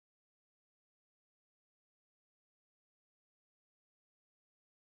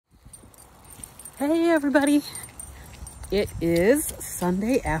Hey everybody, it is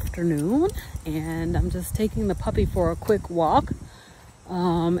Sunday afternoon and I'm just taking the puppy for a quick walk,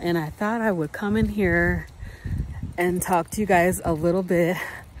 and I thought I would come in here and talk to you guys a little bit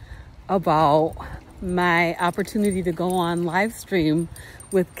about my opportunity to go on live stream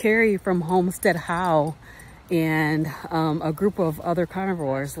with Kerry from Homesteadhow and a group of other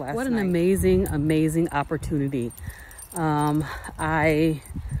carnivores last night. What an amazing opportunity. I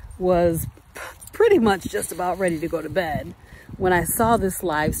was pretty much just about ready to go to bed when I saw this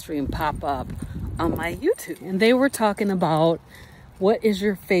live stream pop up on my YouTube, and they were talking about what is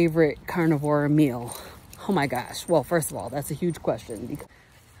your favorite carnivore meal. Oh my gosh, well, first of all, that's a huge question.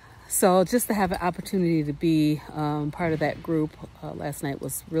 So just to have an opportunity to be part of that group last night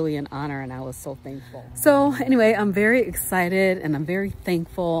was really an honor, and I was so thankful. So anyway, I'm very excited and I'm very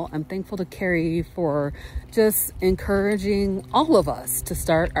thankful. I'm thankful to Kerry for just encouraging all of us to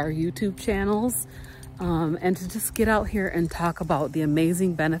start our YouTube channels and to just get out here and talk about the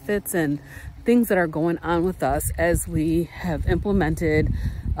amazing benefits and things that are going on with us as we have implemented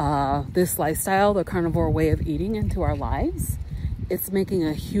this lifestyle, the carnivore way of eating, into our lives. It's making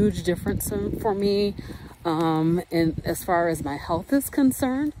a huge difference for me as far as my health is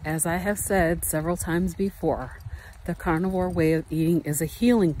concerned. As I have said several times before, the carnivore way of eating is a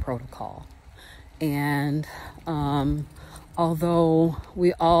healing protocol. And although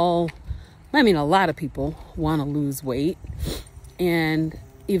a lot of people want to lose weight, and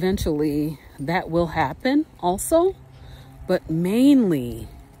eventually that will happen also, but mainly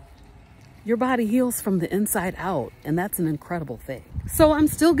your body heals from the inside out, and that's an incredible thing. So I'm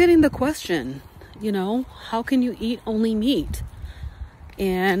still getting the question, how can you eat only meat?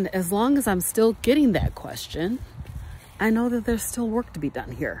 And as long as I'm still getting that question, I know that there's still work to be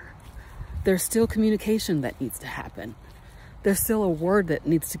done here. There's still communication that needs to happen. There's still a word that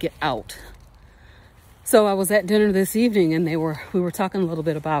needs to get out. So I was at dinner this evening and we were talking a little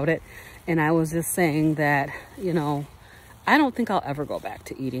bit about it, and I was just saying that, I don't think I'll ever go back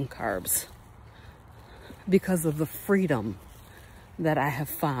to eating carbs because of the freedom that I have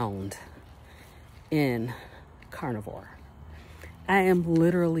found in carnivore. I am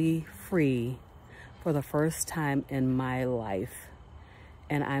literally free for the first time in my life,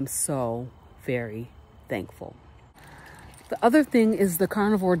 and I'm so very thankful. The other thing is the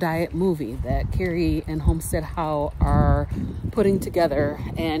carnivore diet movie that Kerry and Homesteadhow are putting together,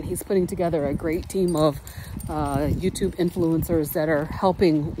 and he's putting together a great team of YouTube influencers that are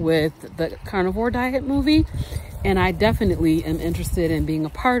helping with the carnivore diet movie, and I definitely am interested in being a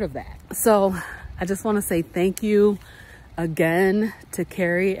part of that. So I just want to say thank you again to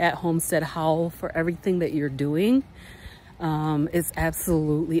Kerry at Homesteadhow for everything that you're doing. It's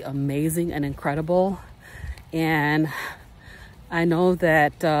absolutely amazing and incredible, and I know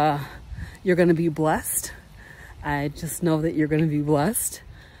that you're going to be blessed. I just know that you're going to be blessed,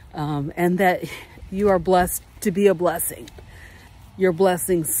 and that you are blessed to be a blessing. You're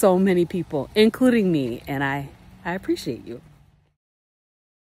blessing so many people, including me, and I appreciate you.